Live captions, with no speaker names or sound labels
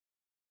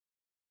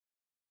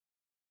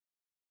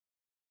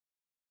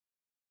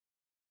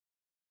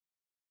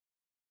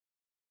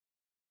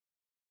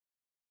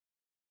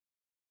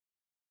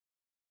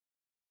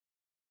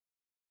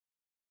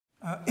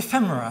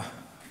Ephemera,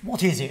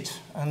 what is it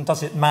and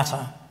does it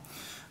matter?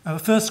 The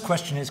first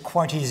question is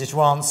quite easy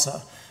to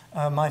answer.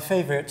 My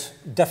favourite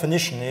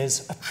definition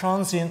is a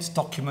transient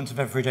document of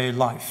everyday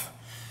life.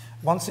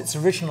 Once its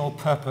original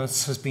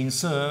purpose has been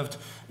served,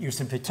 you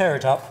simply tear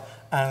it up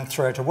and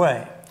throw it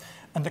away.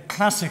 And a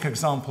classic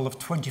example of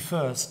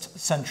 21st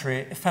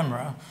century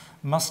ephemera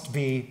must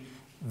be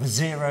the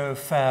zero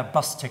fare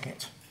bus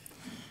ticket.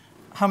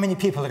 How many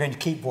people are going to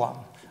keep one?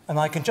 And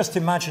I can just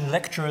imagine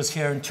lecturers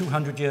here in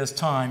 200 years'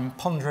 time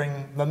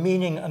pondering the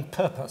meaning and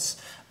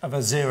purpose of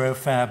a zero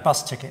fare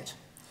bus ticket.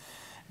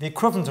 The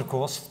equivalent, of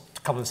course,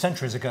 a couple of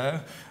centuries ago,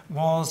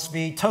 was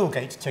the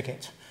tollgate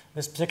ticket,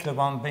 this particular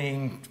one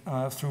being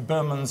through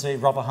Bermondsey,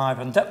 Rotherhithe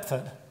and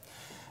Deptford.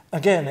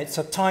 Again, it's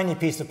a tiny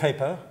piece of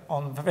paper,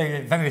 on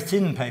very, very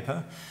thin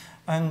paper,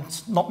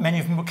 and not many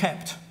of them were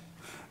kept.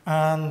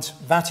 And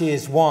that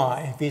is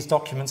why these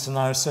documents are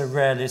now so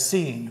rarely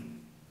seen.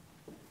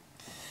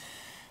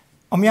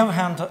 On the other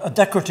hand, a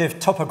decorative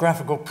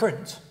topographical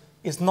print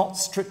is not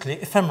strictly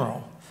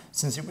ephemeral,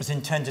 since it was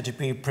intended to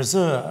be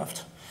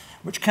preserved,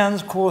 which can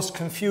cause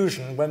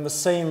confusion when the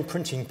same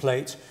printing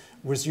plate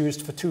was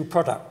used for two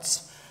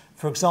products.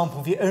 For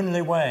example, the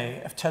only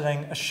way of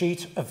telling a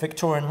sheet of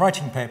Victorian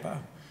writing paper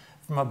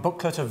from a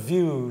booklet of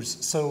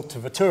views sold to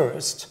the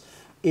tourist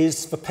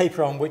is the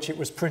paper on which it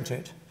was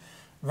printed.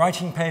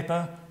 Writing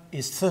paper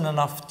is thin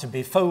enough to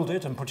be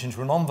folded and put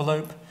into an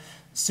envelope.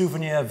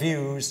 Souvenir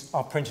views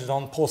are printed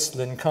on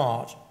porcelain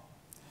card.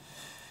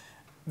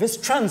 This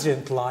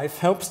transient life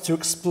helps to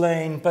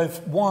explain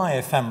both why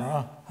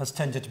ephemera has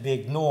tended to be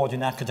ignored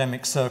in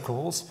academic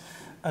circles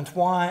and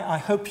why I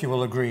hope you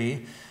will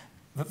agree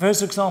that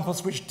those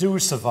examples which do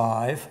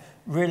survive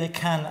really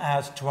can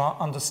add to our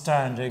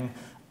understanding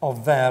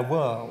of their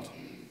world.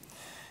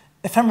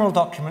 Ephemeral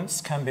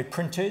documents can be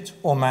printed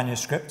or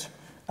manuscript,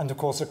 and of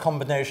course a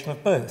combination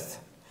of both.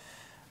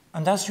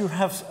 And as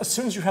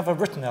soon as you have a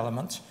written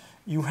element,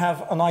 you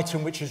have an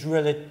item which is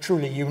really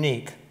truly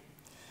unique.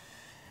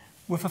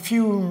 With a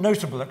few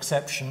notable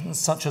exceptions,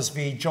 such as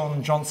the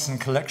John Johnson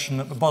collection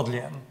at the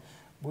Bodleian,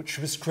 which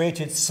was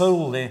created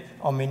solely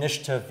on the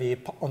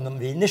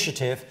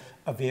initiative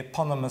of the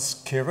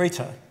eponymous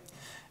curator,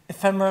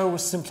 ephemera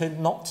was simply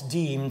not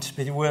deemed to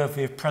be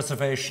worthy of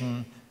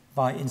preservation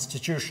by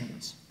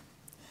institutions.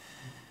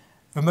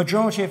 The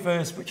majority of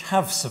those which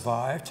have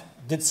survived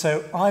did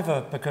so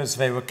either because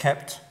they were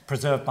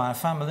preserved by a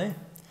family,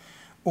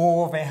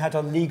 or they had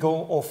a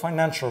legal or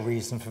financial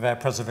reason for their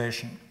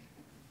preservation.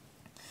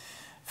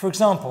 For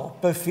example,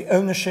 both the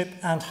ownership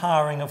and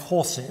hiring of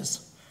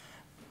horses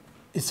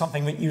is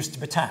something that used to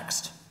be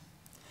taxed,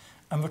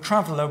 and the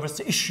traveller was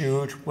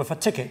issued with a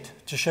ticket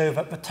to show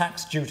that the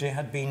tax duty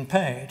had been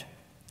paid.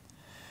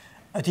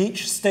 At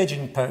each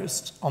staging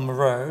post on the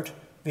road,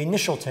 the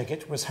initial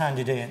ticket was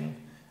handed in,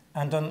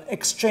 and an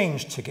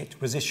exchange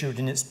ticket was issued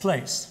in its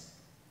place.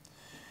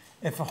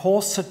 If a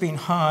horse had been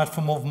hired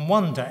for more than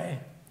one day,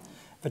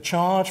 the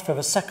charge for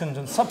the second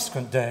and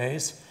subsequent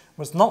days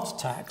was not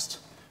taxed,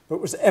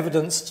 but was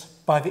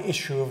evidenced by the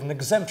issue of an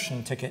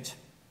exemption ticket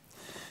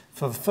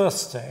for the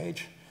first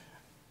stage,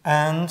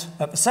 and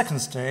at the second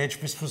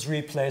stage, this was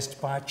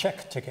replaced by a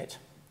check ticket.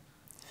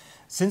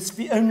 Since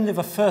only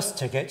the first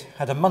ticket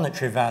had a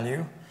monetary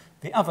value,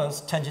 the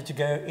others tended to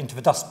go into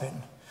the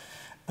dustbin.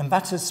 And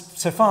that is,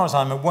 so far as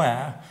I'm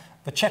aware,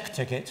 the check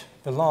ticket,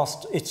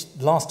 its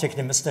last ticket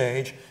in the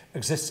stage,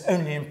 exists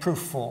only in proof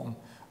form,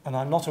 and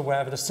I'm not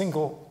aware that a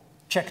single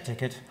check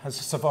ticket has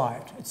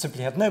survived. It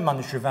simply had no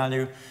monetary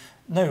value,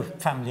 no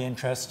family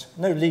interest,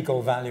 no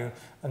legal value,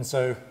 and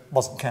so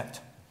wasn't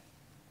kept.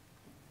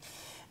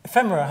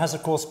 Ephemera has,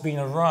 of course, been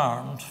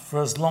around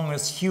for as long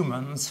as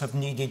humans have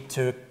needed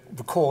to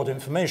record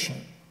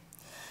information.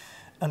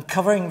 And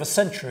covering the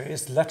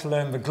centuries, let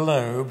alone the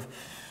globe,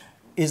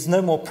 is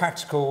no more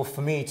practical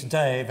for me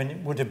today than it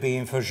would have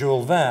been for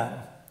Jules Verne.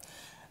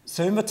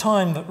 So in the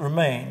time that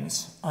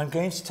remains, I'm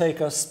going to take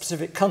a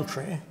specific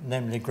country,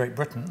 namely Great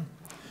Britain,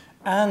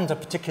 and a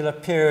particular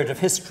period of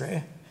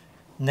history,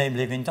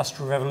 namely the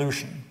Industrial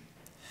Revolution,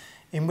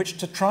 in which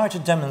to try to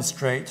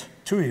demonstrate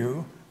to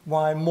you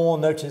why more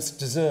notice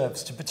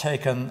deserves to be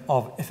taken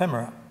of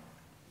ephemera.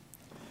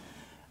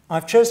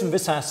 I've chosen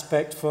this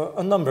aspect for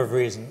a number of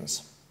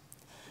reasons.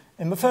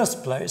 In the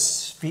first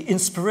place, the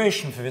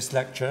inspiration for this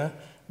lecture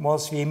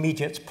was the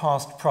immediate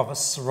past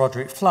provost, Sir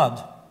Roderick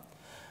Flood,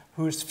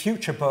 whose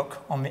future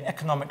book on the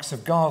economics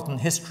of garden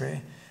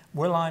history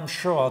will, I'm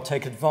sure,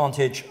 take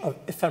advantage of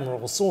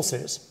ephemeral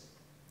sources.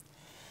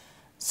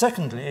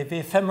 Secondly, the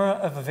ephemera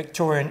of the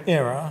Victorian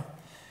era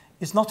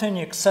is not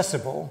only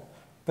accessible,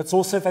 but it's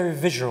also very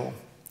visual,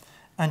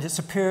 and it's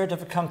a period of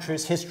the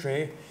country's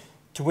history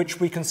to which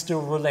we can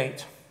still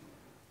relate.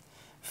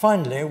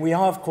 Finally, we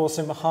are, of course,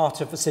 in the heart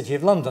of the City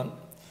of London,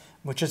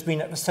 which has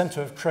been at the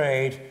centre of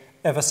trade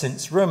ever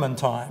since Roman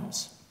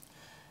times.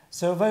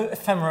 So although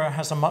ephemera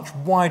has a much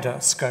wider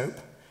scope,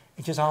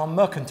 it is our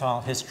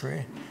mercantile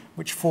history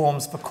which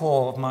forms the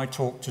core of my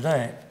talk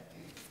today.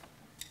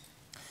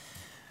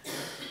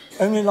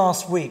 Only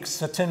last week,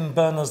 Sir Tim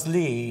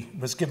Berners-Lee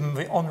was given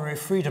the honorary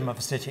freedom of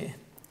the city,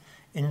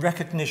 in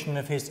recognition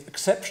of his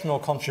exceptional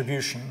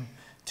contribution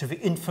to the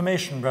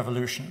information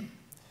revolution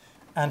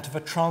and to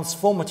the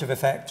transformative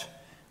effect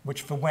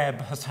which the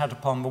web has had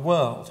upon the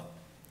world.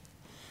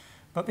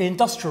 But the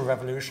Industrial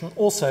Revolution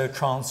also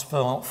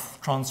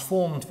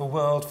transformed the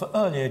world for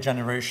earlier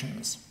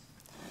generations,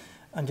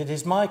 and it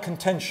is my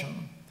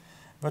contention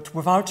that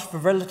without the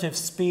relative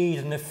speed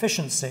and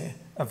efficiency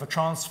of the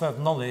transfer of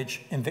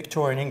knowledge in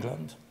Victorian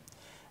England,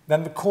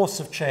 then the course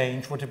of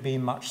change would have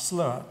been much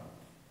slower.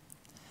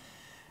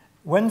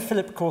 When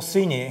Philip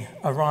Corsini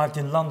arrived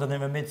in London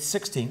in the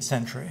mid-16th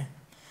century,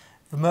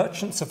 the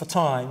merchants of the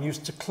time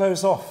used to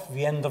close off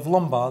the end of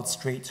Lombard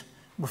Street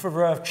with a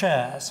row of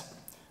chairs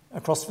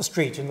across the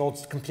street in order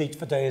to complete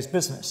the day's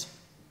business.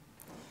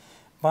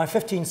 By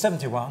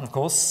 1571, of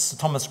course, Sir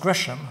Thomas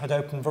Gresham had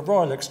opened the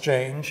Royal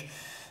Exchange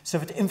so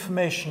that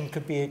information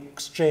could be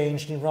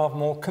exchanged in rather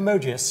more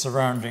commodious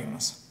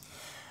surroundings.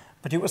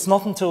 But it was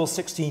not until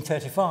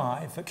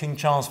 1635 that King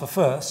Charles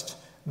I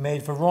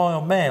made the Royal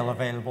Mail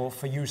available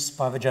for use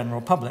by the general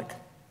public.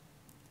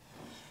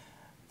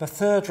 The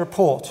third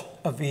report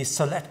of the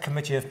Select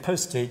Committee of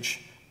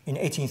Postage in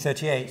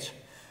 1838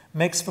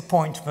 makes the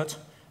point that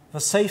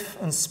the safe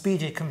and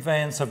speedy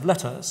conveyance of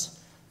letters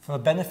for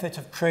the benefit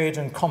of trade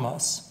and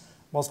commerce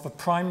was the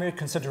primary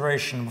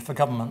consideration of the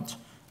government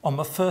on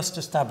the first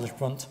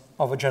establishment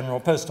of a general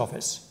post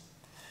office.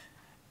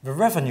 The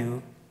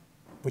revenue,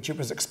 which it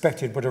was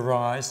expected would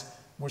arise,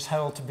 was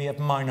held to be of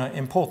minor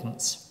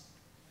importance.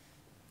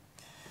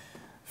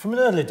 From an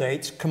early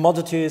date,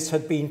 commodities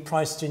had been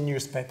priced in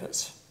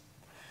newspapers,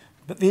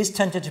 but these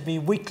tended to be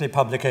weekly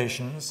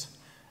publications,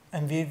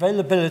 and the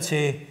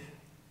availability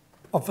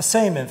of the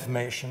same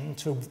information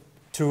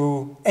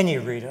to any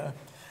reader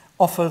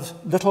offered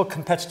little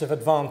competitive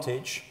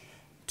advantage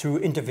to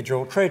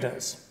individual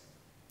traders.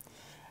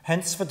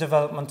 Hence the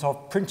development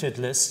of printed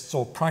lists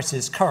or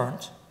prices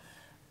current,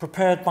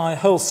 prepared by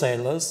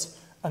wholesalers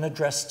and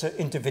addressed to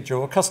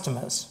individual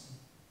customers.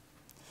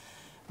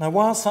 Now,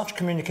 while such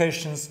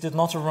communications did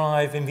not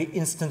arrive in the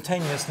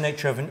instantaneous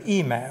nature of an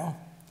email,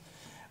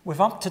 with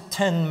up to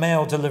 10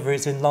 mail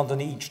deliveries in London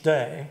each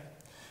day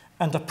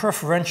and a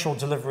preferential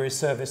delivery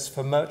service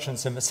for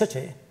merchants in the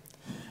city,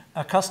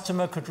 a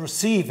customer could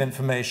receive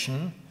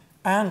information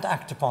and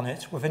act upon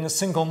it within a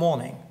single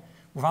morning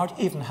without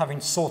even having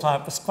sought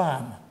out the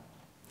spam.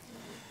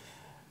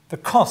 The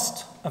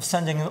cost of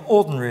sending an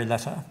ordinary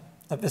letter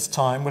at this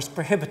time was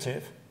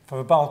prohibitive for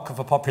the bulk of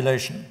the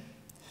population.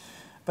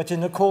 But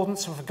in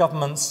accordance with the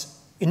government's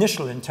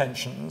initial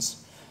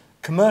intentions,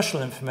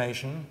 commercial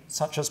information,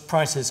 such as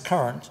prices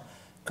current,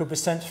 could be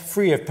sent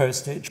free of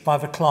postage by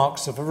the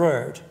clerks of the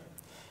road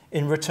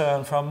in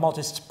return for a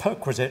modest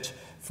perquisite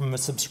from the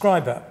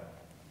subscriber.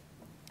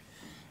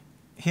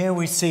 Here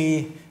we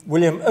see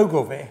William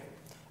Ogilvie,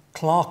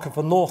 clerk of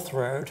the North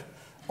Road,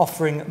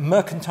 offering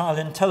mercantile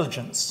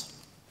intelligence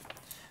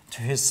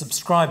to his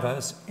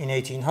subscribers in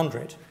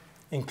 1800,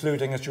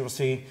 including, as you'll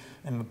see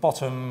in the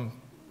bottom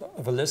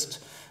of the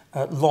list,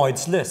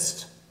 Lloyd's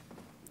List.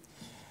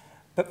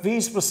 But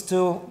these were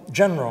still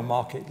general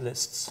market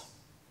lists,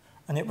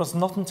 and it was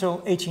not until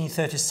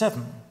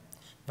 1837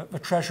 that the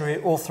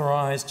Treasury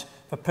authorised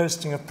the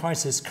posting of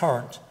prices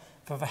current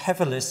for the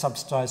heavily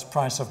subsidised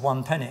price of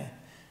 1 penny,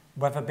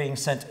 whether being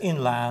sent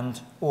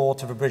inland or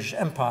to the British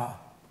Empire.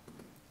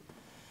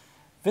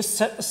 This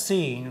set the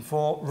scene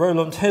for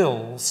Rowland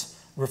Hill's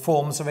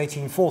reforms of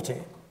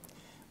 1840,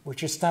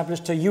 which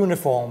established a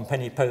uniform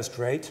penny post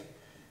rate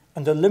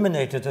and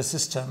eliminated a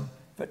system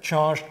that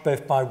charged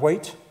both by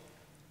weight,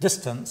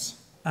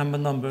 distance, and the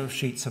number of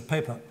sheets of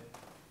paper.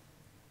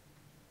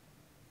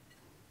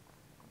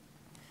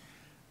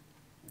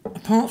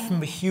 Apart from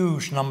the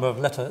huge number of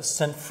letters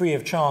sent free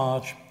of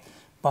charge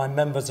by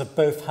members of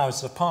both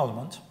Houses of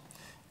Parliament,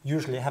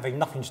 usually having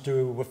nothing to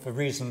do with the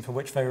reason for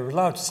which they were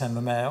allowed to send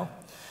the mail,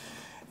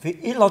 the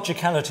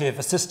illogicality of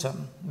the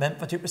system meant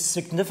that it was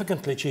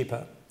significantly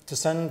cheaper to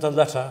send a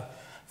letter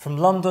from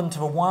London to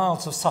the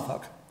wilds of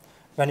Suffolk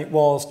than it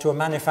was to a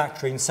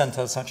manufacturing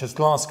centre such as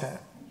Glasgow.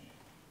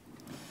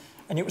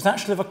 And it was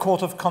actually the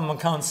Court of Common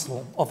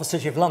Council of the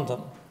City of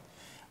London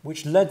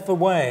which led the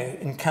way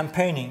in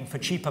campaigning for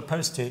cheaper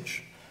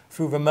postage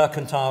through the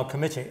Mercantile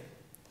Committee.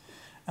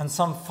 And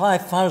some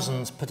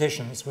 5,000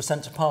 petitions were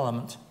sent to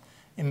Parliament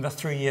in the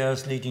 3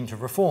 years leading to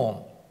reform.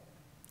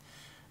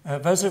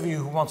 Those of you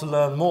who want to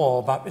learn more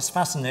about this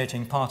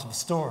fascinating part of the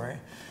story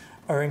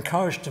are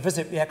encouraged to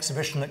visit the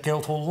exhibition at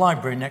Guildhall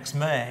Library next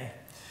May,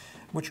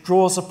 which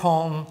draws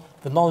upon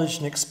the knowledge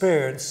and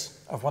experience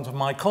of one of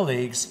my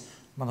colleagues,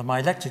 one of my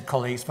elected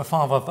colleagues, the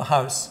Father of the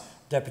House,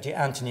 Deputy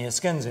Anthony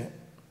Eskenzi.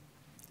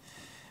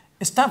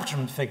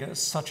 Establishment figures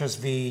such as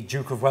the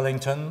Duke of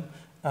Wellington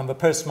and the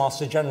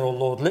Postmaster General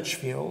Lord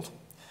Lichfield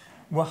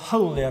were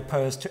wholly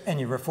opposed to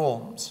any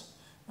reforms,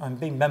 and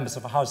being members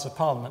of the House of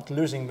Parliament,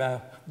 losing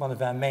one of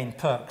their main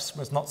perks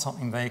was not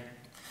something they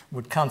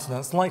would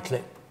countenance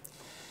lightly.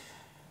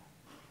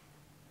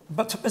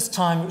 But at this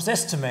time it was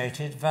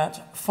estimated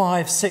that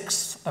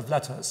 5/6 of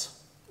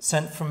letters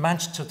sent from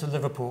Manchester to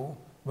Liverpool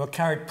were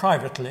carried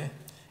privately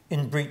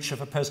in breach of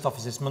a post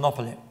office's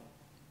monopoly.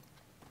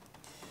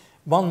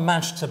 One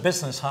Manchester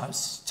business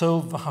house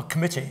told the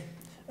committee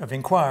of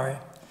inquiry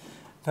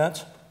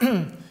that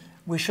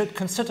we should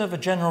consider the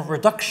general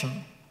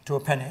reduction to a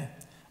penny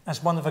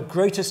as one of the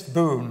greatest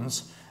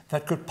boons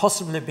that could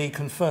possibly be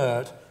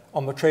conferred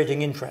on the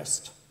trading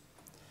interest,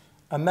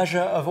 a measure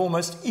of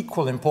almost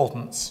equal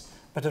importance,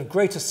 but of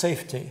greater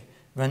safety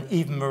than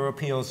even the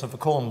repeals of the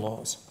Corn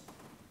Laws.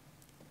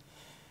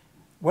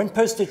 When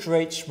postage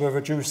rates were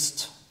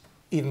reduced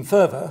even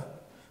further,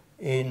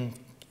 when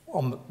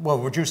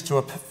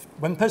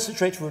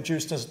postage rates were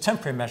reduced as a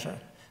temporary measure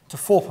to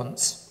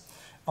 4p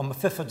on the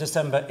 5th of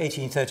December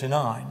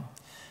 1839,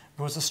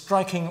 there was a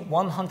striking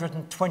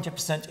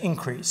 120%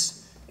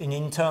 increase in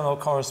internal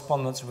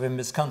correspondence within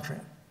this country,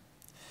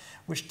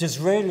 which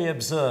Disraeli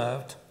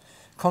observed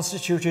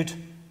constituted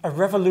a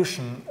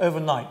revolution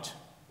overnight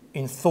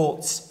in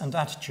thoughts and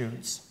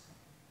attitudes.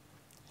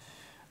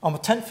 On the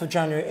 10th of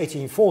January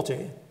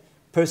 1840,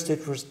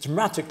 postage was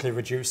dramatically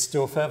reduced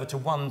still further to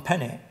 1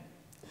 penny,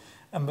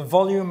 and the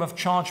volume of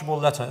chargeable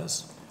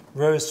letters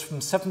rose from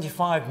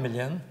 75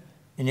 million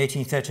in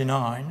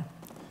 1839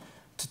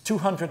 to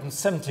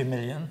 270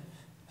 million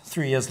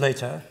 3 years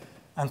later,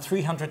 and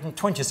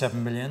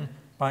 327 million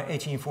by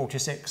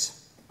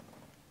 1846.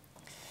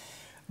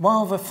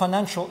 While the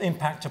financial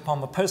impact upon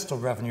the postal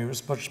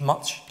revenues was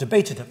much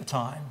debated at the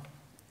time,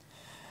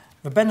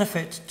 the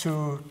benefit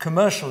to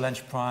commercial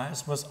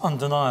enterprise was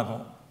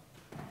undeniable.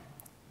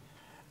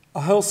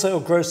 A wholesale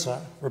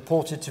grocer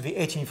reported to the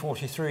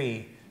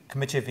 1843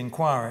 Committee of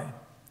Inquiry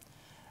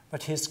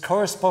that his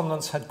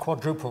correspondence had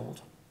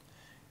quadrupled,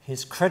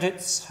 his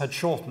credits had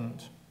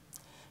shortened,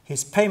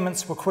 his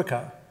payments were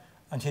quicker,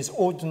 and his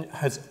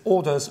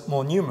orders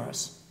more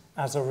numerous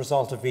as a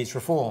result of these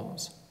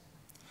reforms,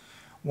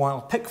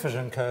 while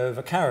Pickford & Co.,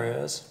 the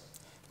carriers,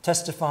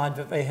 testified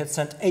that they had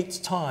sent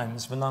 8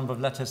 times the number of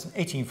letters in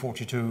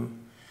 1842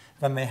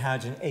 than they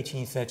had in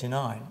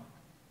 1839.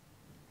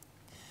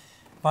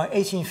 By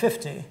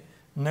 1850,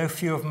 no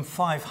fewer than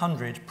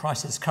 500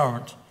 prices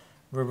current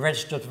were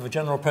registered with the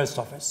General Post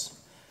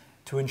Office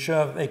to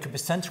ensure that they could be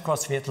sent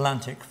across the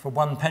Atlantic for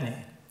 1 penny,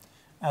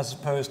 as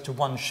opposed to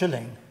 1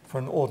 shilling for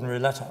an ordinary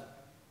letter.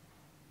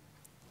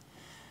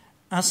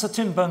 As Sir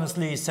Tim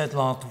Berners-Lee said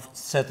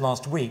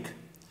last week,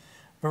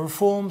 the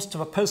reforms to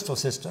the postal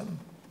system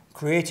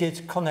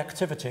created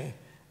connectivity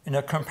in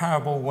a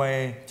comparable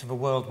way to the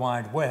World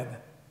Wide Web,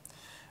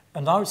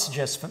 and I would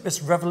suggest that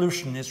this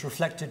revolution is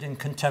reflected in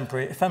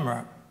contemporary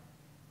ephemera.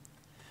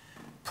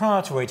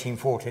 Prior to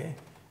 1840,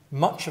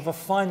 much of a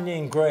finely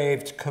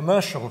engraved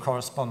commercial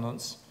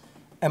correspondence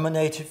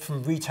emanated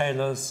from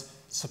retailers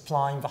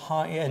supplying the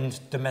high-end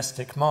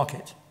domestic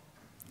market.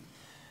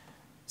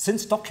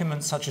 Since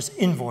documents such as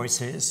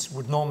invoices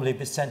would normally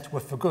be sent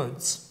with the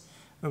goods,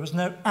 there was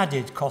no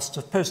added cost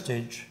of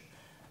postage,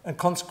 and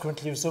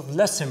consequently it was of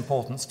less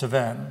importance to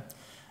them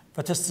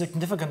that a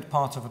significant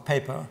part of the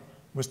paper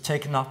was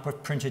taken up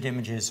with printed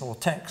images or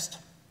text.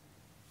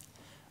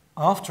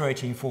 After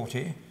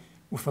 1840,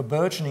 with a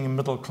burgeoning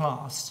middle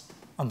class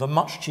and a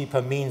much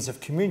cheaper means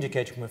of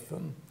communicating with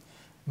them,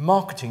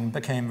 marketing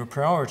became the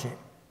priority.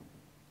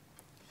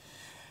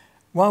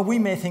 While we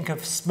may think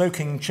of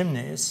smoking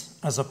chimneys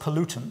as a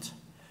pollutant,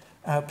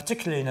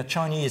 particularly in a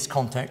Chinese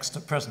context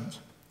at present,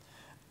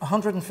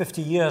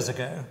 150 years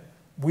ago,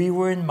 we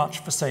were in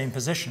much the same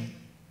position.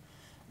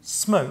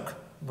 Smoke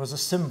was a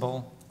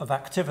symbol of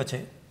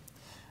activity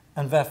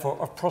and therefore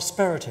of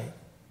prosperity.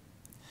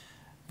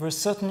 There is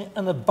certainly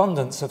an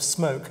abundance of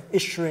smoke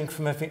issuing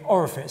from every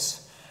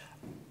orifice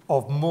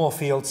of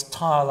Moorfield's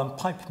tile and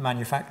pipe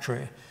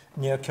manufactory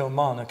near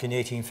Kilmarnock in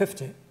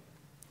 1850.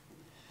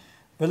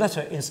 The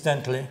letter,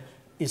 incidentally,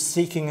 is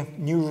seeking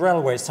new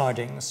railway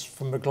sidings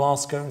from the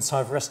Glasgow and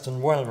South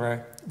Western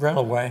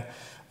Railway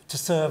to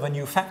serve a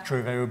new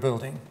factory they were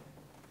building.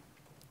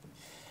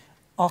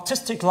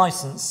 Artistic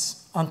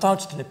license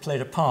undoubtedly played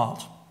a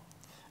part,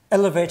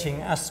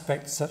 elevating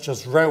aspects such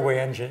as railway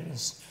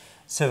engines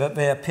so that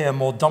they appear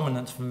more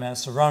dominant than their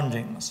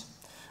surroundings,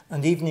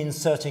 and even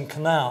inserting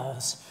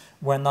canals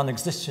where none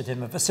existed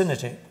in the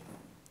vicinity.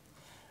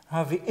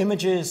 However, the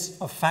images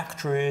of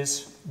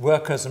factories,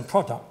 workers, and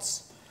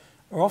products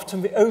are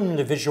often the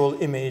only visual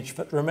image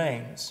that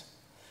remains,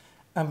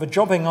 and the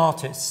jobbing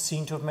artists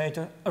seem to have made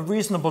a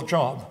reasonable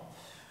job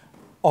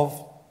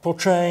of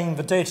portraying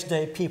the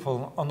day-to-day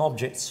people and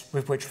objects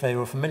with which they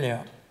were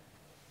familiar.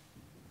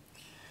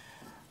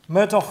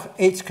 Murdoch,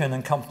 Aitken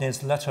and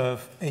Company's letter of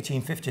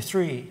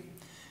 1853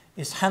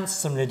 is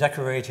handsomely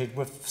decorated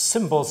with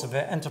symbols of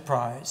their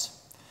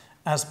enterprise,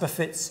 as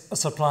befits a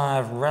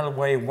supplier of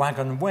railway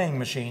wagon weighing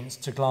machines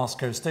to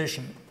Glasgow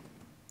Station.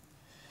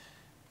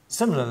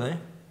 Similarly,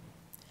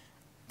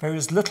 there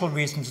is little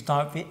reason to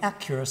doubt the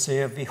accuracy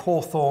of the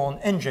Hawthorne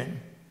engine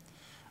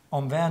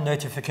on their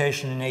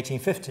notification in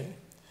 1850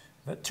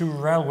 that 2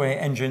 railway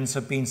engines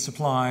had been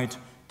supplied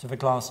to the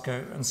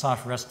Glasgow and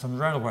South Western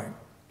Railway.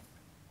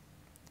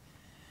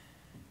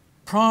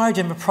 Pride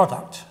in the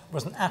product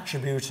was an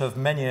attribute of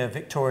many a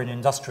Victorian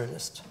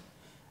industrialist,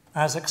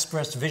 as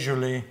expressed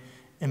visually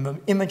in the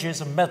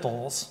images of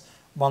medals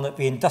won at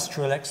the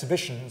industrial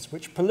exhibitions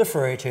which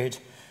proliferated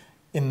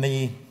in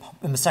the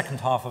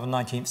second half of the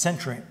 19th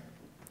century.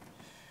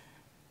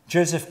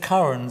 Joseph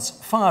Curran's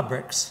fire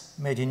bricks,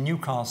 made in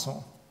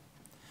Newcastle,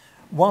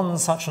 won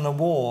such an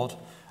award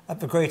at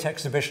the Great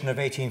Exhibition of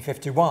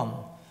 1851,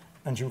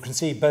 and you can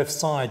see both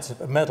sides of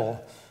a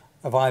medal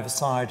of either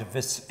side of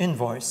this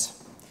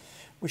invoice,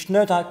 which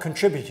no doubt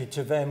contributed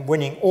to them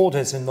winning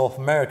orders in North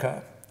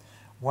America,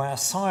 where a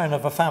scion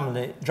of a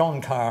family,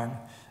 John Curran,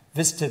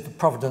 visited the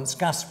Providence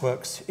Gas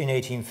Works in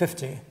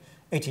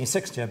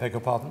 1860, I beg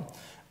your pardon,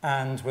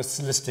 and was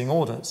soliciting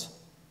orders.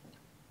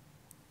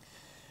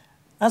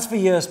 As the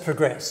years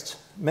progressed,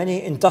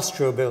 many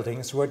industrial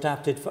buildings were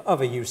adapted for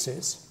other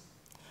uses.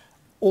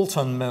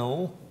 Alton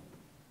Mill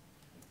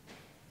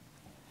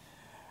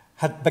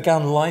had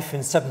begun life in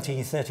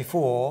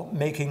 1734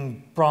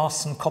 making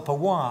brass and copper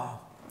wire,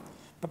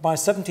 but by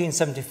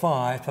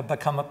 1775 had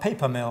become a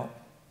paper mill,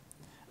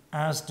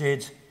 as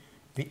did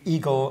the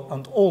Eagle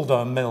and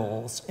Alder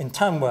mills in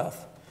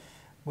Tamworth,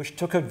 which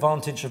took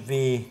advantage of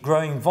the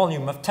growing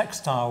volume of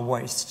textile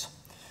waste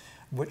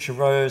which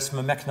arose from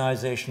the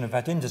mechanization of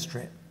that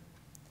industry.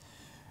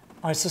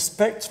 I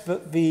suspect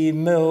that the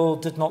mill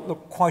did not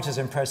look quite as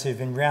impressive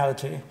in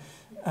reality,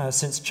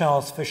 since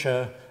Charles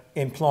Fisher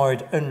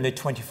employed only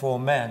 24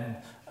 men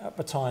at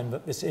the time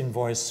that this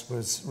invoice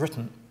was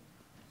written.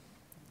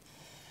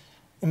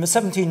 In the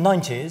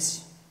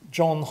 1790s,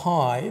 John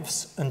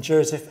Hives and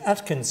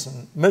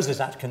Moses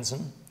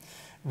Atkinson,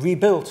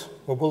 rebuilt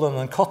a woolen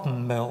and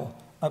cotton mill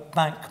at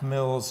Bank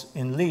Mills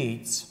in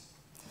Leeds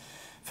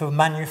for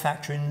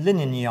manufacturing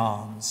linen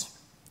yarns,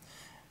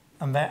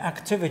 and their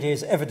activity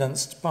is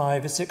evidenced by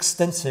this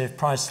extensive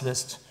price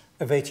list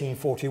of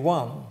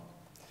 1841,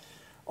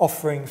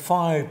 offering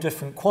 5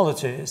 different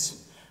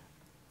qualities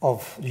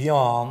of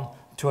yarn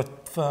to a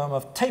firm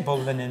of table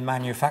linen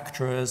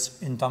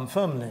manufacturers in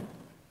Dunfermline.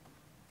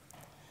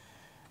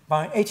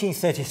 By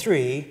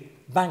 1833,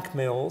 Bank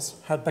Mills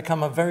had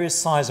become a very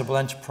sizable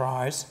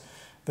enterprise,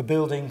 the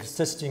building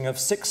consisting of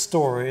 6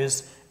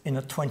 stories in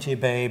a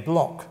 20-bay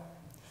block.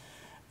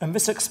 And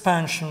this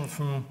expansion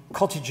from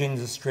cottage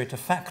industry to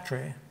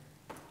factory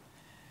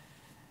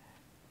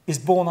is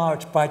borne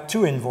out by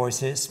 2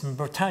 invoices from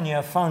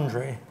Britannia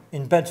Foundry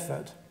in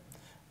Bedford,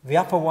 the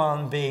upper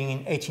one being in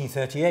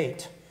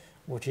 1838,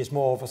 which is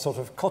more of a sort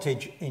of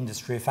cottage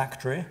industry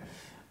factory,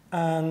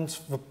 and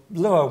the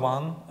lower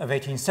one of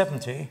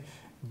 1870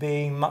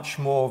 being much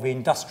more the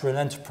industrial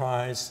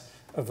enterprise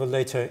of the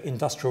later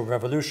Industrial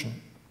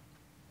Revolution.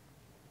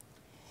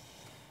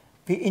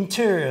 The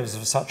interiors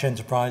of such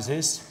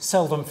enterprises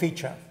seldom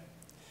feature.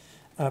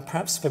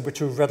 Perhaps they were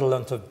too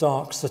redolent of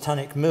dark,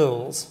 satanic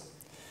mills,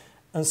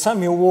 and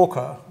Samuel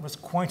Walker was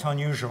quite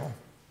unusual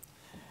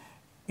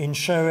in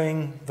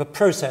showing the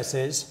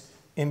processes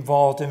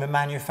involved in the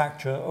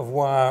manufacture of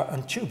wire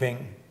and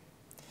tubing,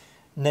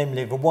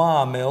 namely the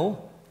wire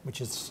mill,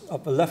 which is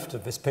at the left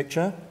of this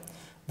picture,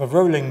 the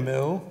rolling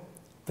mill,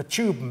 the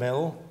tube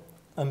mill,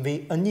 and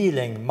the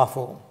annealing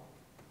muffle.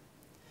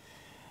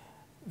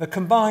 The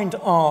combined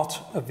art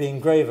of the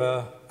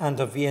engraver and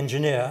of the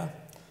engineer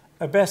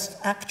are best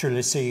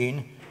actually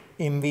seen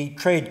in the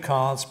trade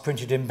cards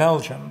printed in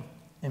Belgium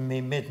in the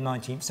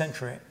mid-19th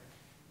century.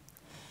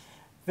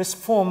 This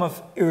form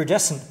of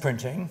iridescent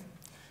printing,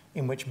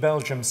 in which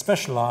Belgium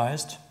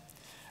specialized,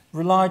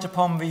 relied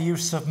upon the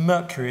use of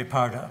mercury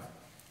powder.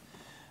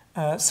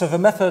 So the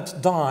method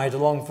died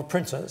along with the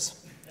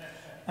printers.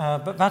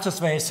 But that, as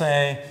they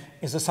say,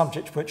 is a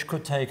subject which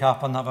could take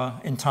up another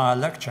entire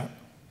lecture.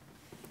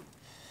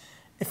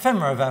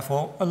 Ephemera,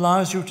 therefore,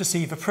 allows you to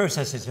see the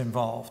processes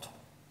involved.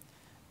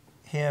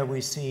 Here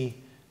we see,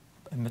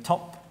 in the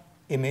top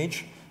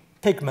image,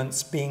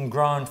 pigments being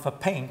ground for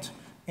paint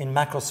in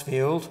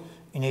Macclesfield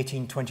in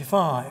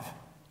 1825.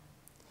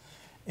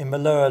 In the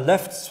lower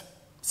left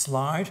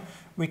slide,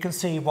 we can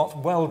see what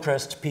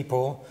well-dressed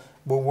people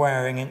were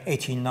wearing in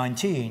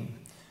 1819.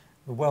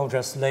 The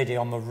well-dressed lady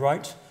on the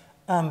right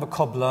and the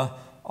cobbler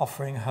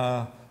offering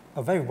her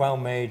a very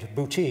well-made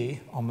booty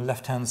on the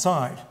left-hand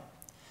side.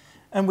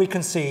 And we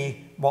can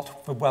see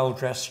what the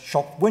well-dressed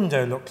shop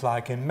window looked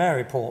like in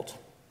Maryport.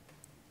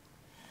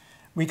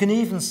 We can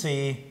even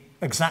see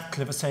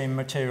exactly the same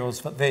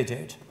materials that they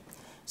did,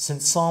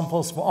 since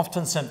samples were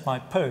often sent by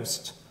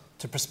post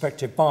to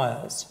prospective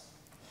buyers.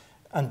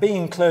 And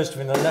being enclosed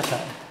within a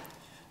letter,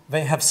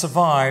 they have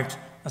survived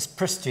as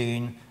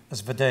pristine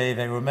as the day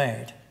they were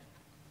made.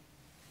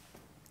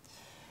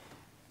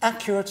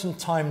 Accurate and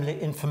timely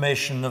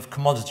information of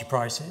commodity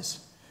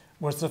prices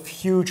was of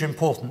huge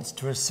importance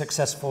to a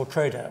successful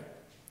trader.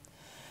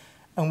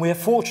 And we are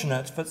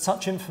fortunate that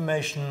such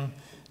information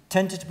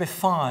tended to be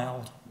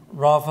filed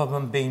rather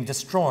than being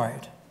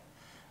destroyed.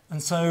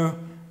 And so,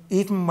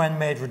 even when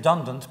made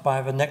redundant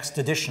by the next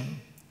edition,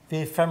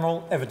 the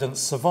ephemeral evidence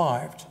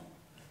survived,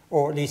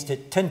 or at least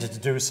it tended to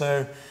do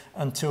so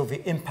until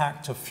the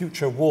impact of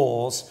future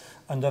wars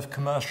and of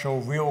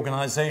commercial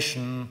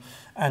reorganization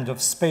and of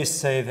space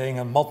saving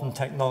and modern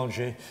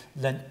technology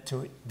led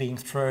to it being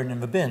thrown in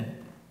the bin.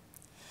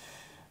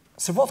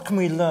 So what can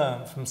we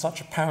learn from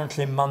such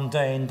apparently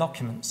mundane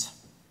documents?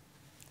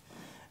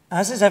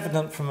 As is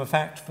evident from the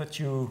fact that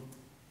you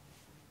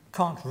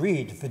can't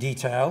read the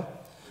detail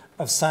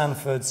of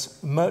Sanford's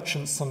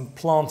Merchants and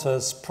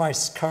Planters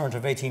Price Current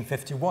of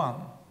 1851,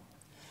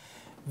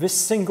 this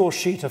single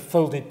sheet of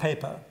folded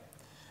paper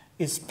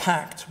is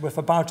packed with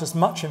about as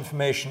much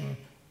information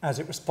as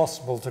it was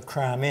possible to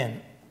cram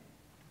in.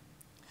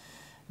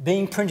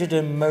 Being printed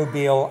in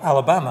Mobile,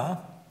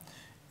 Alabama,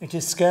 it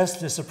is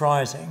scarcely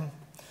surprising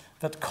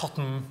that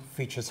cotton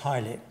features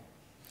highly,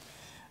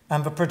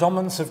 and the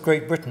predominance of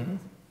Great Britain,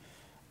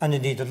 and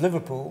indeed of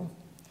Liverpool,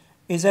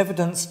 is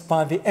evidenced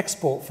by the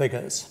export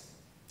figures,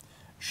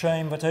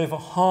 showing that over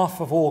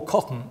half of all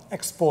cotton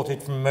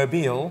exported from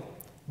Mobile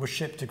was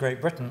shipped to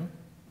Great Britain,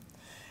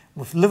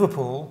 with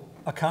Liverpool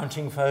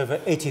accounting for over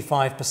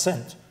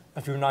 85%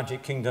 of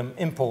United Kingdom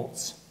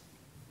imports.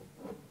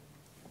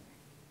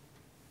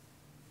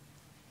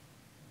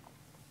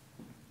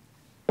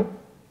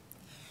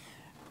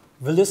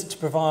 The list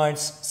provides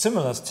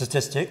similar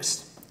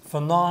statistics for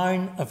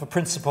 9 of the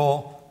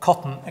principal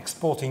cotton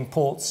exporting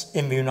ports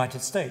in the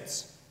United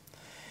States,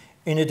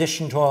 in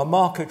addition to our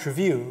market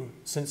review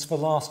since the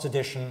last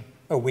edition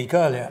a week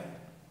earlier.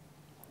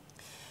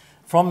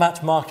 From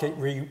that market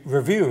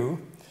review,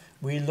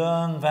 we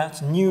learn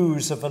that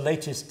news of the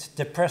latest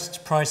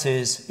depressed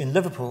prices in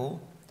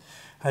Liverpool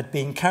had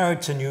been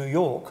carried to New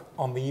York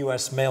on the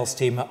US mail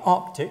steamer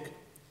Arctic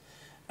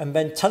and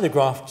then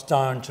telegraphed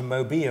down to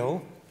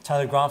Mobile.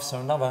 Telegraphs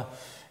are another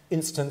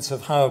instance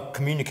of how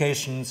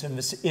communications in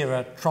this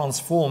era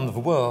transformed the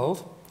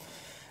world,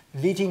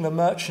 leading the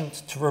merchant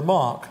to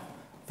remark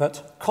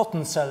that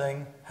cotton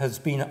selling has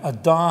been a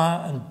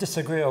dire and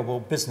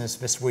disagreeable business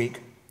this week,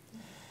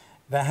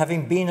 there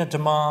having been a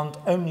demand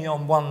only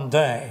on one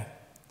day.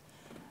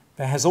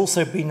 There has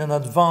also been an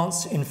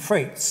advance in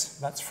freights,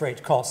 that's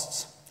freight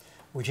costs,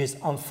 which is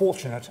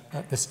unfortunate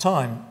at this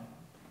time.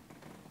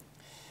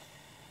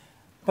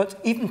 But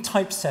even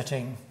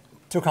typesetting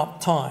took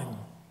up time,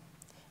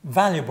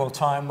 valuable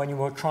time when you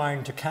were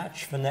trying to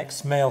catch the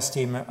next mail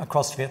steamer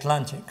across the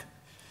Atlantic.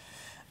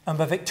 And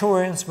the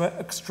Victorians were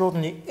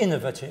extraordinarily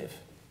innovative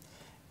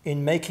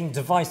in making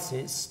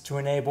devices to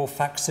enable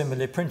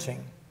facsimile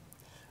printing,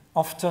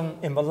 often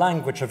in the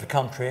language of the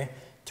country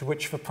to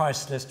which the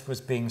price list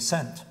was being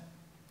sent.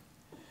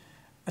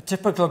 A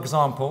typical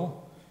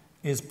example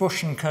is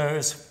Bush &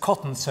 Co.'s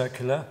Cotton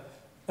Circular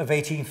of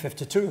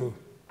 1852,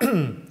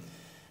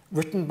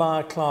 written by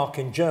a clerk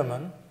in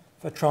German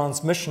for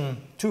transmission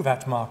to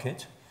that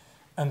market,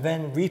 and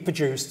then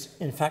reproduced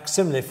in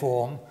facsimile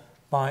form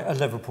by a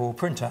Liverpool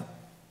printer.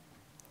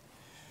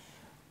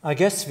 I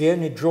guess the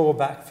only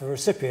drawback for the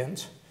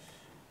recipient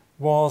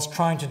was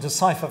trying to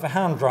decipher the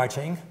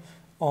handwriting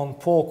on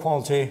poor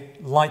quality,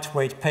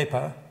 lightweight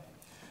paper,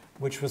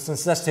 which was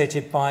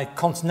necessitated by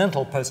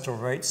continental postal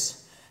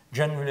rates,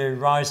 generally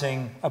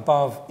rising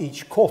above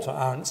each quarter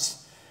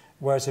ounce,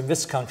 whereas in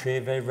this country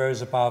they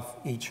rose above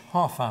each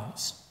half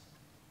ounce.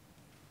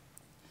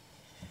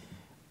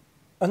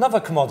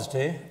 Another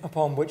commodity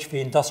upon which the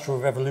Industrial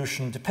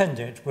Revolution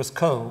depended was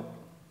coal.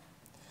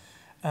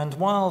 And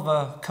while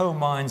the coal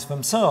mines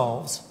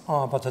themselves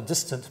are but a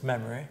distant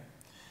memory,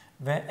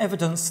 their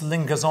evidence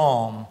lingers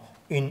on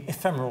in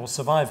ephemeral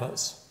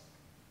survivors.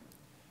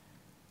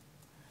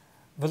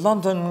 The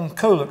London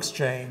Coal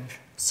Exchange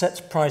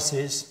set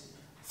prices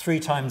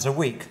 3 times a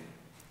week,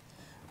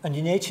 and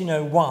in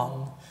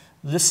 1801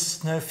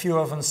 lists no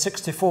fewer than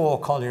 64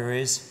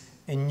 collieries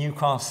in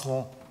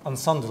Newcastle and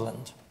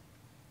Sunderland.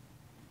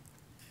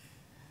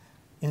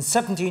 In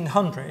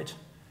 1700,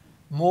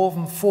 more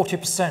than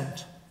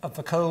 40% of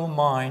the coal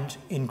mined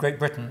in Great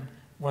Britain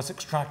was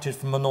extracted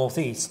from the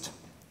northeast,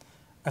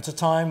 at a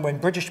time when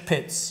British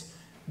pits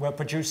were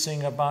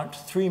producing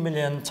about 3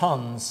 million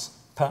tonnes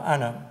per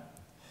annum,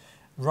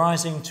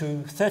 rising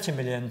to 30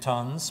 million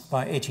tonnes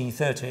by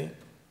 1830,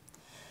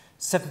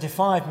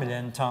 75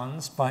 million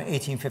tonnes by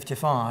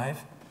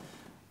 1855,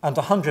 and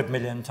 100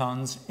 million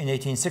tonnes in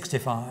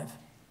 1865.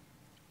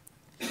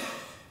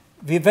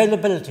 The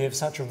availability of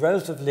such a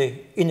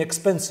relatively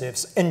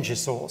inexpensive energy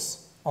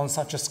source on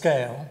such a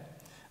scale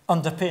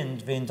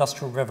underpinned the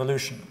Industrial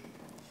Revolution,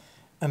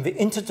 and the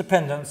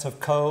interdependence of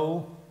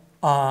coal,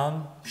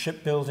 iron,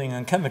 shipbuilding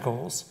and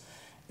chemicals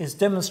is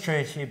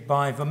demonstrated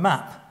by the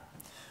map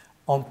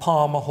on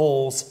Palmer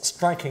Hall's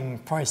striking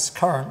price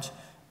current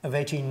of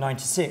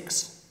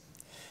 1896,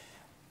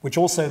 which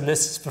also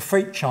lists the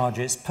freight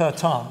charges per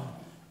tonne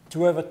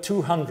to over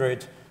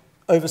 200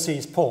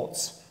 overseas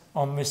ports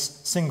on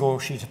this single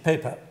sheet of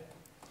paper.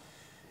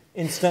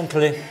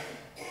 Incidentally,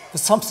 the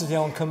subsidy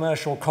on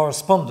commercial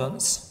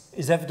correspondence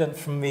is evident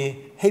from the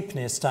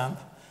halfpenny stamp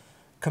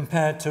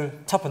compared to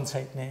twopence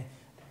halfpenny,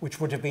 which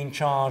would have been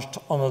charged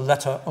on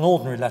an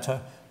ordinary letter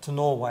to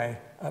Norway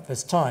at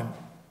this time.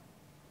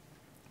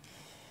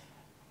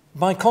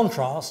 By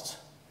contrast,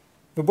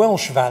 the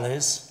Welsh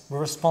valleys were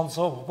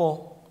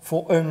responsible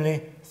for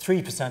only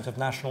 3% of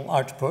national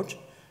output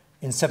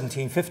in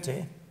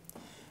 1750,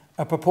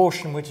 a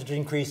proportion which had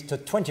increased to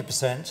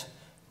 20%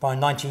 by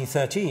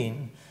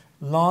 1913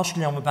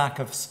 largely on the back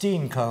of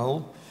steam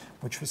coal,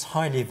 which was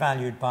highly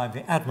valued by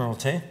the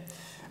Admiralty,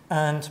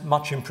 and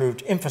much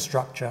improved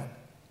infrastructure.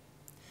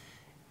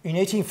 In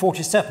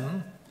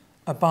 1847,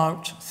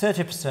 about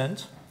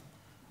 30%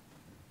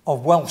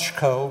 of Welsh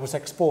coal was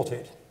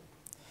exported,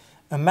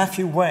 and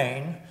Matthew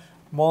Wain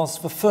was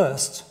the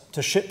first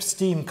to ship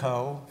steam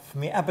coal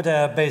from the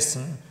Aberdare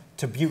Basin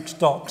to Bute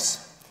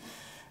Docks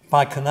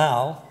by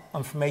canal,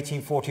 and from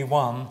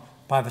 1841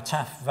 by the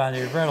Taff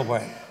Valley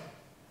Railway.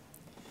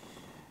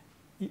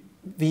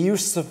 The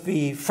use of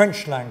the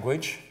French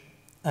language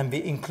and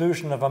the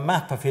inclusion of a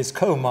map of his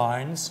coal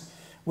mines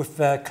with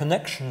their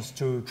connections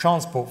to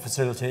transport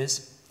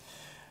facilities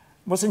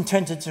was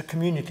intended to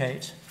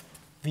communicate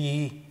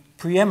the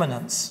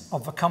preeminence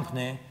of the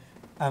company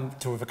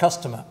to the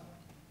customer.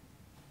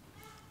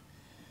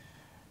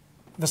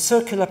 The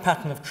circular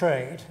pattern of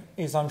trade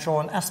is, I'm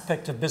sure, an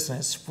aspect of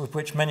business with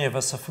which many of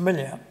us are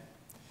familiar,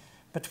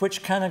 but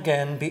which can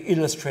again be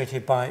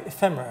illustrated by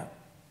ephemera.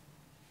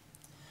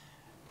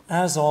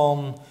 As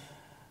on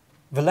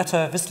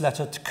this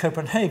letter to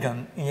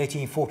Copenhagen in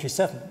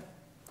 1847,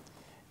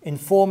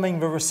 informing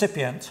the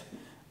recipient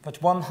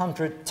that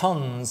 100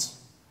 tons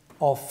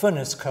of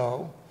furnace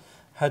coal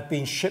had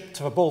been shipped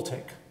to the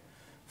Baltic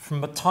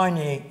from the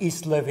tiny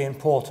East Lothian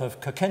port of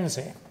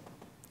Kirkensee,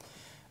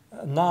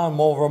 now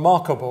more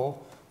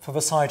remarkable for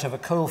the site of a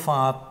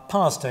coal-fired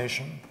power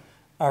station,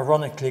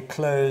 ironically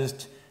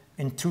closed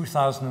in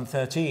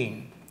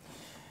 2013.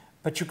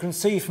 But you can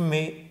see from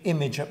the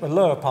image at the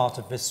lower part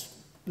of this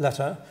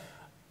letter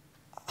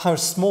how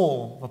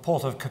small the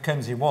port of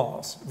Kirkensee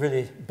was,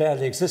 really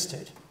barely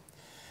existed.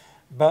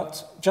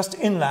 But just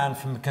inland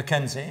from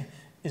Kirkensee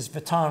is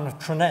the town of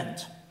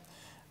Tranent,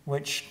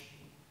 which,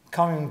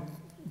 coming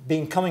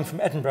from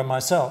Edinburgh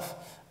myself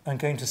and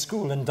going to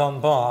school in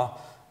Dunbar,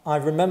 I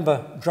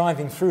remember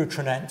driving through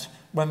Tranent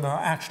when there were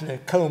actually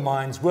coal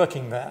mines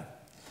working there.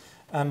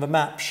 And the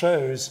map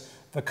shows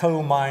the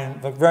coal mine,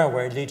 the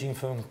railway leading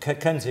from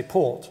Kirkensee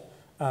port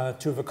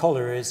to the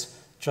collieries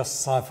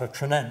just south of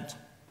Tranent.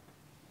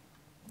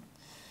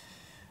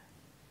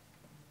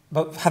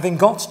 But having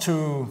got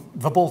to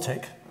the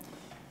Baltic,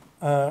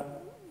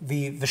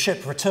 the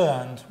ship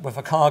returned with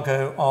a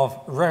cargo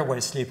of railway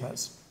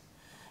sleepers,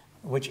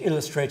 which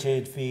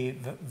illustrated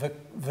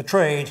the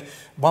trade,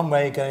 one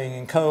way going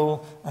in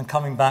coal and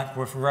coming back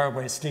with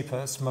railway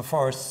sleepers from the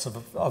forests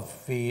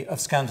of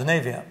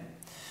Scandinavia,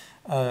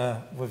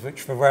 with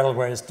which the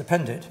railways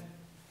depended.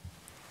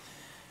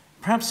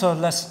 Perhaps a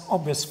less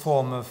obvious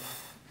form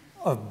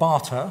of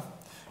barter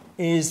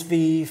is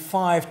the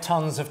 5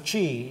 tons of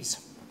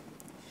cheese,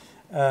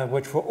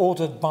 which were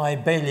ordered by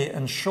Bailey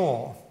and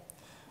Shaw,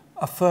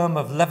 a firm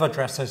of leather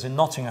dressers in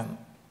Nottingham.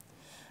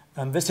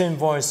 And this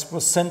invoice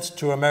was sent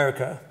to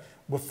America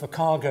with the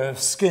cargo of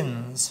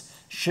skins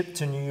shipped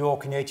to New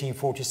York in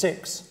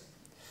 1846.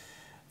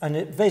 And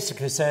it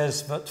basically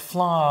says that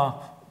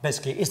flour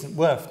basically isn't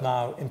worth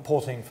now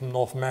importing from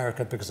North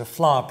America because of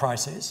flour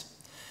prices.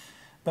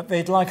 But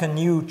they'd like a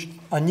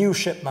new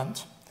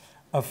shipment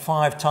of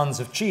 5 tons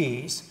of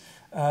cheese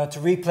to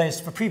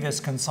replace the previous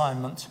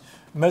consignment,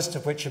 most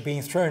of which had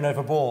been thrown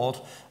overboard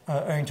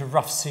owing to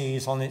rough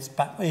seas on its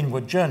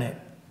inward journey.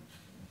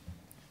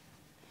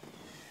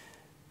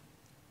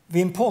 The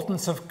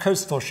importance of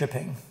coastal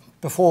shipping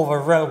before the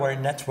railway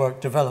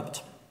network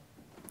developed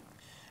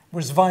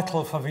was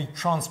vital for the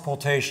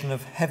transportation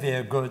of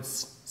heavier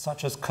goods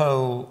such as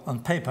coal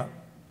and paper.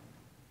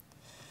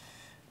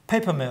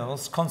 Paper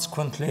mills,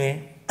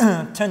 consequently,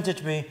 tended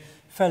to be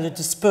fairly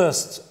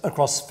dispersed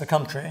across the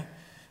country,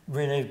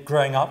 really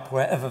growing up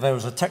wherever there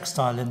was a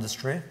textile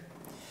industry.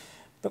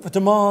 But the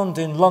demand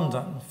in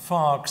London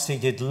far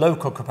exceeded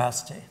local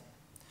capacity,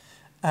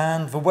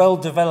 and the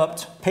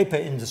well-developed paper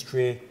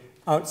industry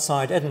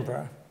outside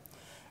Edinburgh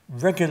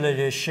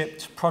regularly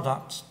shipped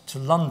product to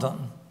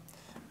London,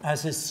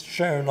 as is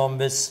shown on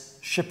this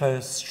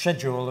shipper's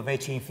schedule of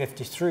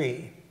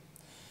 1853,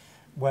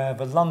 where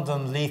the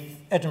London, Leith,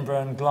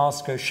 Edinburgh and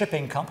Glasgow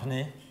Shipping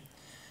Company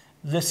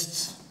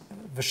lists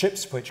the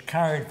ships which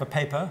carried the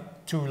paper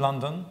to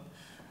London,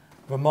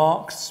 the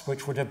marks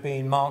which would have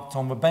been marked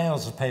on the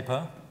bales of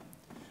paper,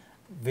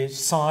 the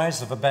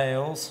size of the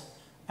bales,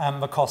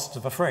 and the cost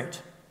of the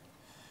freight.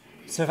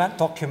 So that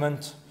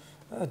document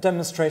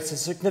demonstrates a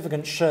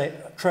significant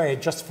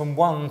trade just from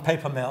one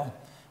paper mill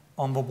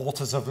on the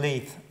waters of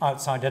Leith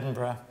outside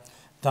Edinburgh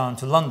down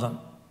to London.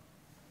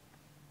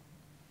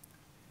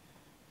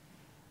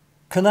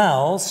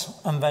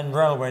 Canals, and then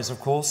railways,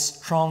 of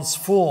course,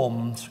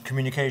 transformed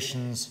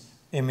communications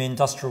in the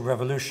Industrial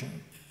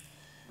Revolution.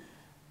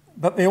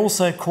 But they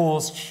also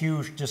caused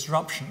huge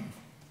disruption.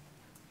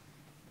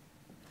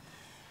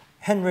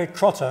 Henry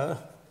Trotter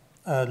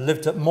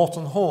lived at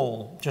Morton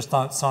Hall, just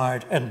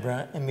outside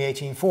Edinburgh, in the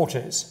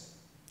 1840s.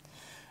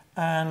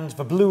 And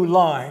the blue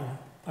line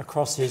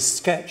across his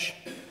sketch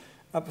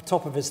at the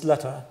top of his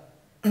letter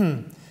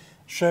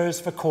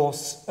shows the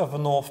course of the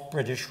North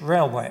British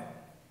Railway,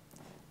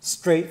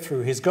 straight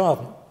through his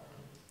garden.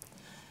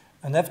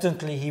 And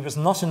evidently he was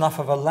not enough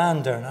of a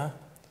landowner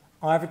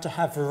either to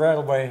have the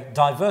railway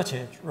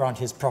diverted round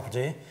his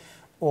property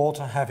or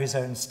to have his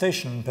own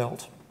station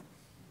built.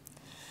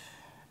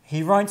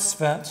 He writes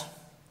that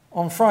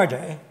on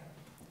Friday,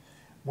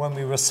 when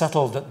we were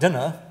settled at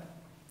dinner,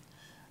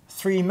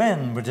 3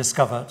 men were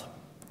discovered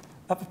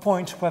at the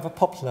point where the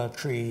poplar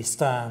tree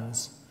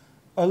stands,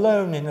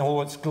 alone in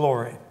all its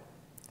glory,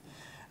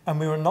 and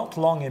we were not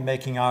long in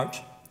making out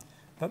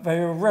that they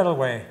were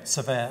railway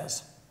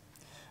surveyors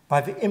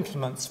by the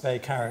implements they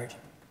carried.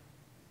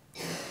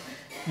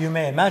 You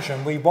may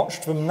imagine we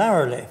watched them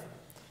narrowly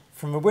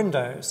from the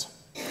windows,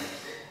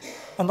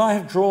 and I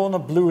have drawn a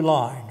blue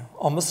line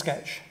on the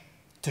sketch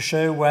to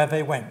show where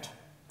they went.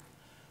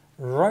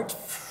 Right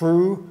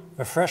through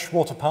the fresh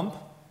water pump,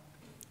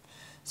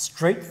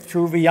 straight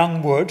through the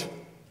young wood,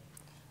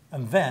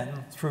 and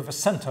then through the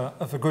centre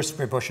of the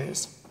gooseberry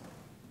bushes.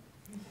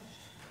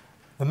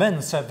 The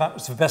men said that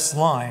was the best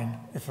line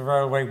if the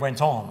railway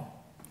went on,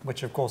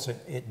 which of course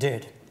it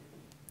did.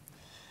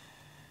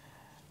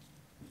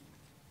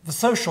 The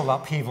social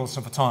upheavals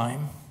of the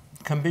time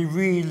can be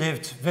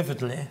relived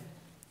vividly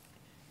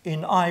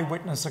in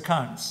eyewitness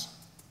accounts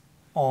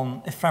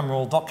on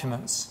ephemeral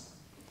documents,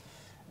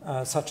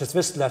 such as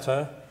this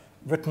letter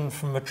written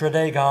from the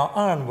Tredegar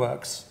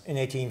Ironworks in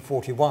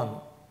 1841.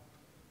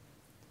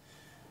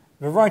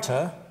 The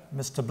writer,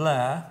 Mr.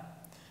 Blair,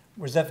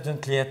 was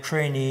evidently a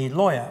trainee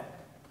lawyer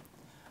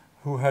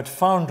who had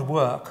found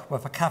work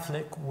with a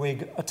Catholic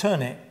Whig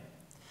attorney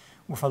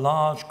with a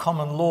large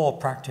common law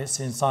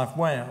practice in South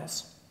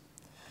Wales,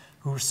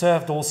 who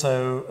served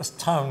also as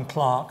town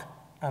clerk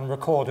and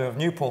recorder of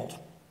Newport.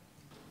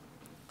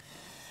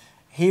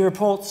 He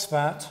reports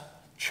that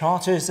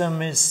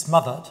Chartism is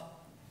smothered,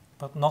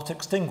 but not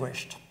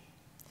extinguished.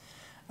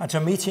 At a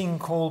meeting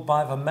called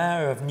by the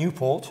Mayor of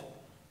Newport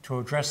to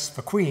address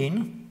the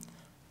Queen,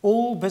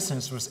 all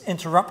business was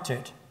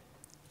interrupted.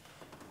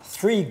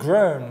 3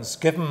 groans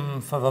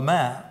given for the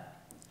Mayor,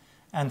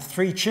 and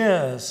 3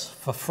 cheers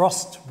for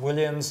Frost,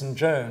 Williams and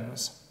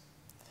Jones.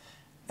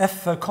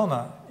 F.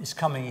 O'Connor is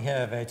coming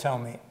here, they tell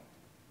me.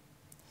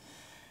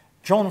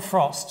 John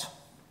Frost,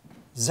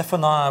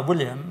 Zephaniah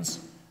Williams,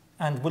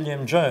 and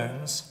William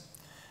Jones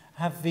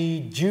have the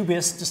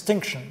dubious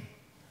distinction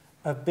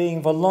of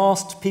being the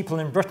last people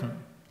in Britain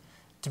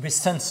to be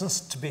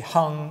censused, to be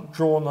hung,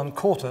 drawn and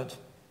quartered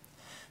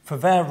for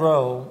their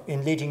role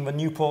in leading the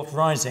Newport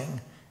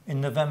Rising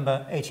in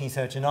November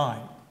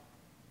 1839.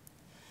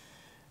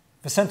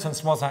 The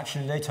sentence was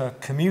actually later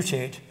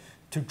commuted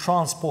to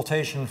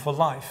transportation for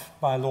life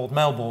by Lord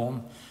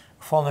Melbourne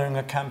following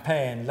a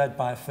campaign led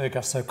by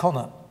Fergus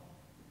O'Connor.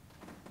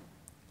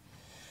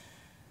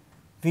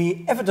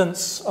 The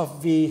evidence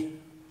of the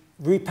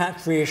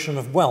repatriation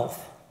of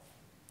wealth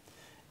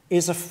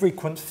is a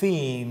frequent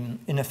theme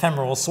in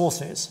ephemeral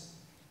sources.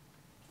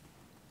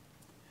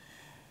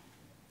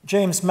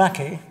 James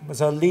Mackey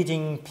was a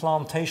leading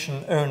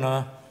plantation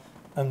owner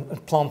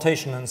and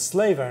plantation and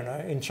slave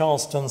owner in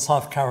Charleston,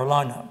 South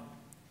Carolina.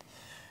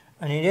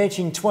 And in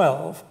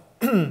 1812,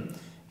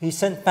 he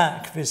sent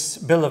back this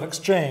bill of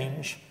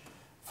exchange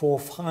for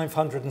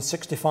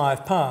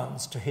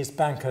 £565 to his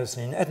bankers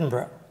in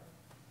Edinburgh.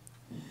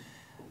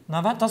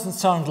 Now that doesn't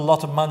sound a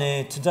lot of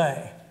money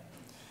today,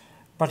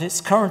 but its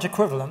current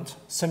equivalent,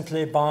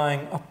 simply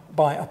by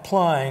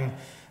applying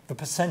the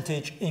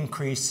percentage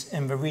increase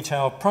in the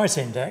retail price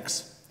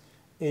index,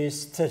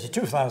 is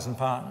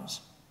 £32,000.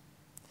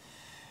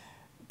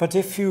 But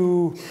if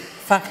you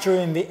factor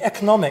in the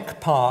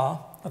economic power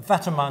of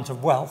that amount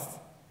of wealth,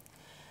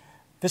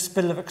 this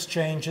bill of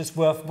exchange is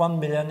worth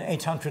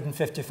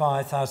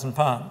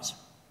 £1,855,000.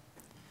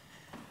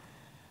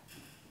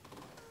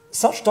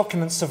 Such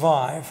documents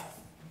survive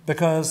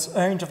because,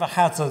 owing to the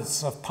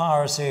hazards of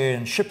piracy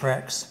and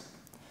shipwrecks,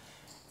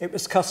 it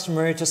was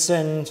customary to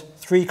send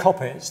 3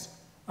 copies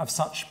of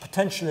such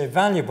potentially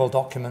valuable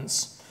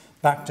documents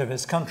back to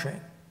this country.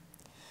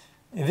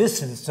 In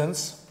this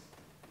instance,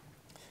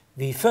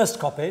 the first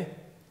copy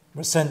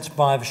was sent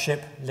by the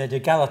ship Lady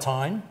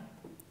Galatine,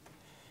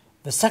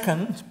 the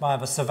second by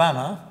the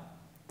Savannah,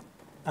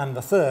 and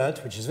the third,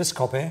 which is this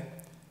copy,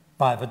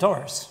 by the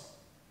Doris.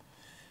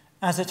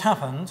 As it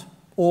happened,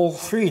 all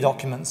 3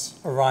 documents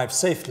arrived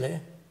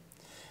safely,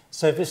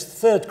 so this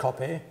third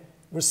copy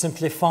was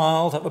simply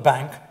filed at the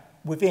bank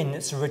within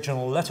its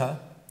original letter,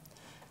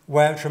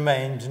 where it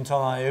remained until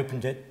I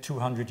opened it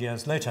 200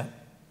 years later.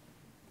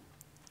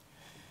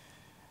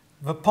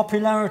 The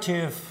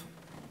popularity of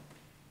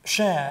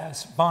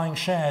shares, buying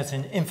shares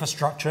in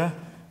infrastructure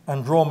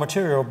and raw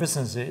material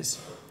businesses,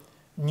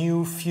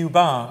 knew few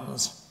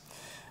bounds,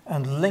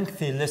 and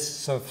lengthy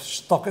lists of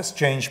stock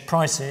exchange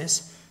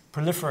prices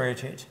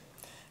proliferated,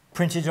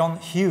 printed on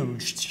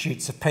huge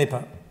sheets of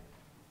paper.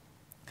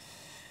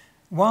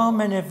 While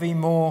many of the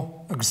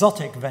more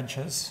exotic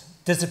ventures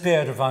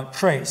disappeared without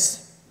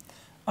trace,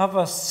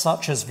 others,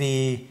 such as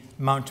the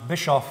Mount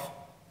Bischoff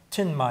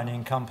Tin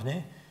Mining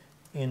Company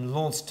in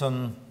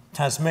Launceston,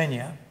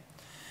 Tasmania,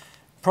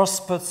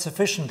 prospered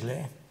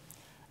sufficiently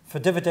for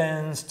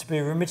dividends to be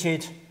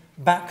remitted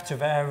back to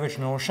their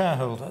original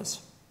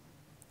shareholders.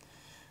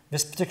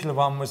 This particular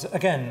one was,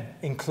 again,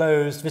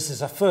 enclosed. This is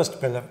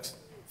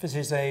this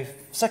is a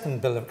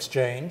second bill of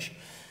exchange.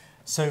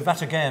 So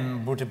that,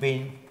 again, would have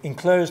been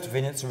enclosed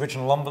within its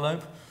original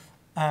envelope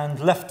and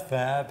left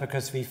there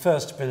because the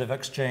first bill of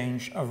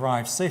exchange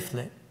arrived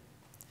safely.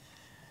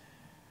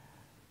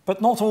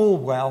 But not all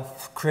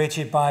wealth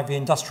created by the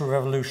Industrial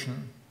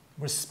Revolution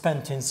was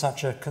spent in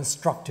such a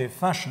constructive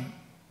fashion.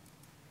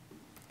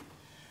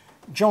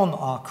 John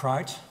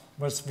Arkwright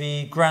was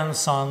the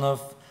grandson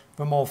of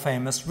the more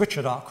famous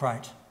Richard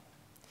Arkwright,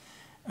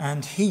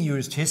 and he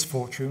used his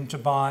fortune to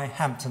buy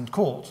Hampton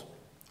Court,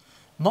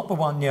 not the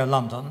one near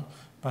London,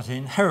 but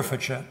in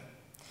Herefordshire,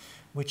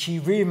 which he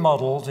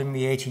remodeled in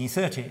the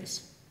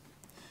 1830s,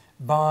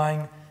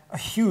 buying a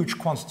huge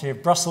quantity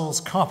of Brussels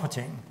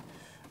carpeting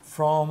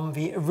from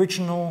the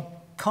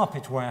original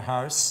carpet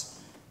warehouse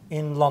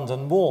in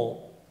London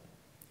Wall.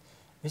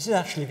 This is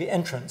actually the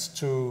entrance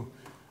to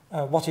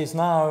what is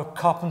now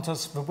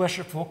Carpenters, the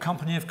Worshipful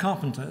Company of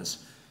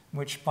Carpenters,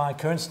 which by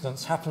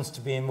coincidence happens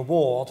to be in the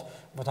ward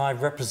that I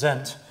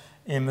represent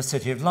in the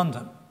City of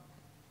London.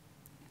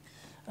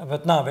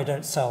 But now they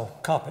don't sell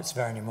carpets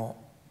there anymore.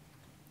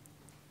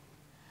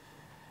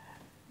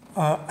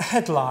 A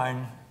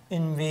headline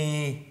in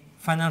the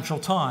Financial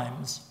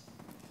Times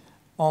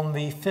on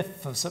the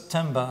 5th of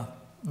September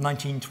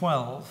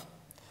 1912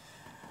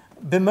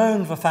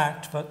 bemoaned the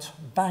fact that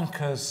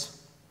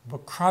bankers were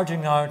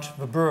crowding out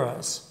the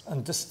brewers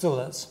and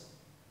distillers,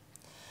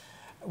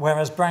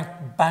 whereas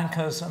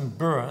bankers and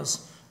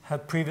brewers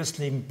had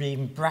previously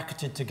been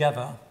bracketed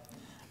together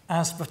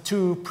as the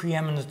two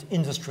preeminent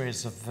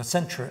industries of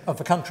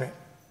the country.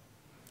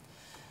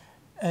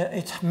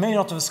 It may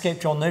not have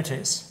escaped your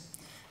notice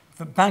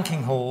that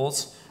banking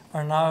halls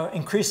are now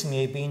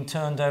increasingly being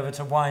turned over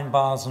to wine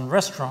bars and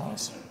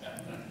restaurants,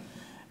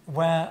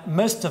 where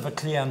most of the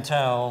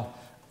clientele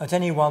at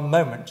any one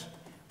moment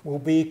will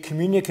be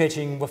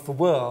communicating with the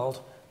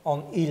world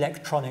on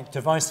electronic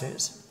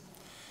devices.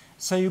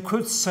 So you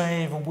could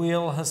say the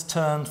wheel has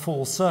turned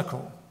full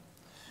circle.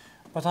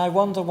 But I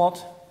wonder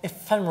what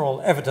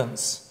ephemeral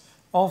evidence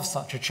of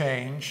such a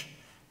change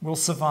will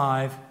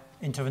survive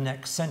into the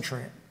next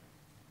century.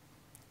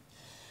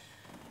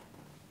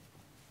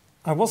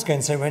 I was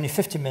going to say we're only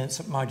 50 minutes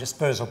at my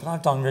disposal, but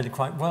I've done really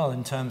quite well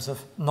in terms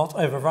of not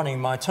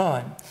overrunning my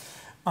time.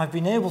 I've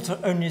been able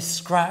to only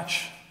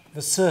scratch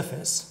the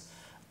surface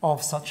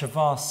of such a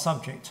vast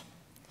subject.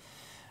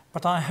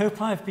 But I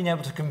hope I've been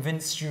able to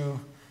convince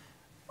you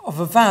of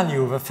the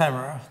value of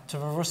ephemera to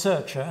the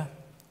researcher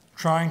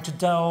trying to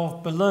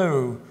delve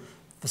below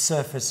the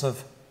surface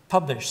of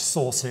published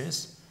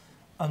sources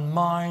and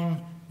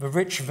mine the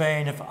rich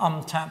vein of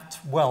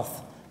untapped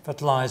wealth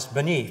that lies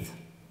beneath.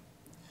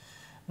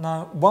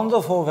 Now,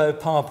 wonderful though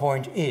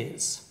PowerPoint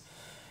is,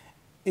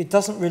 it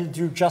doesn't really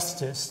do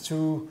justice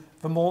to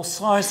the more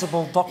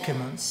sizable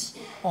documents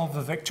of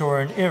the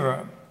Victorian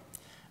era,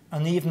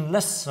 and even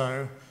less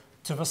so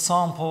to the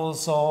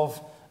samples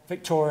of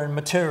Victorian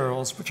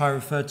materials which I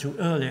referred to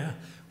earlier,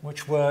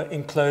 which were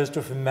enclosed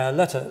within their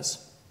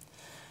letters.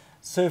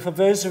 So for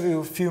those of you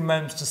with a few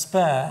moments to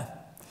spare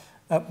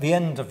at the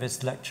end of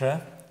this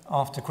lecture,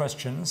 after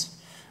questions,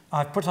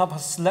 I've put up a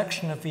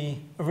selection of the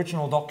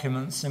original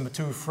documents in the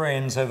two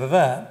frames over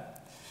there.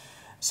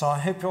 So I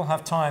hope you'll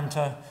have time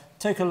to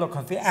take a look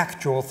at the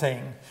actual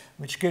thing,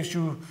 which gives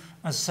you,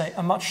 as I say,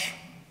 a much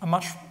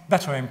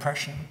better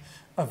impression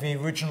of the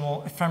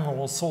original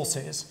ephemeral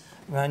sources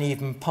than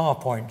even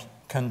PowerPoint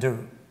can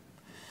do.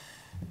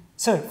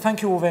 So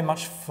thank you all very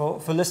much for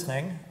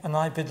listening, and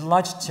I'd be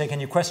delighted to take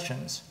any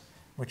questions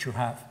which you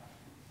have.